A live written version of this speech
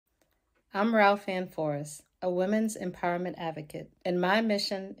I'm Ralph Ann Forrest, a women's empowerment advocate, and my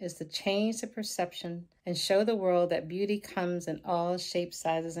mission is to change the perception and show the world that beauty comes in all shapes,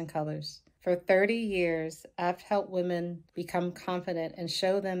 sizes, and colors. For 30 years, I've helped women become confident and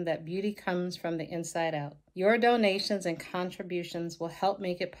show them that beauty comes from the inside out. Your donations and contributions will help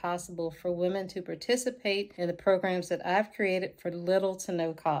make it possible for women to participate in the programs that I've created for little to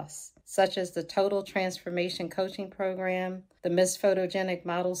no cost, such as the Total Transformation Coaching Program, the Miss Photogenic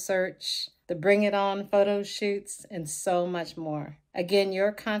Model Search, the Bring It On photo shoots, and so much more. Again,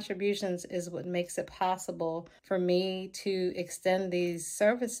 your contributions is what makes it possible for me to extend these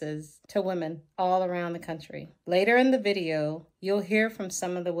services to women all around the country. Later in the video, you'll hear from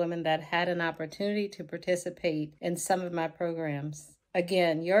some of the women that had an opportunity to participate in some of my programs.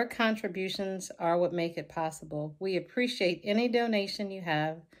 Again, your contributions are what make it possible. We appreciate any donation you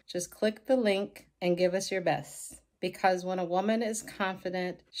have. Just click the link and give us your best. Because when a woman is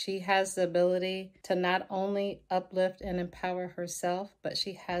confident, she has the ability to not only uplift and empower herself, but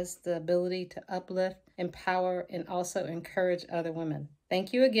she has the ability to uplift, empower, and also encourage other women.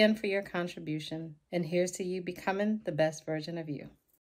 Thank you again for your contribution, and here's to you becoming the best version of you.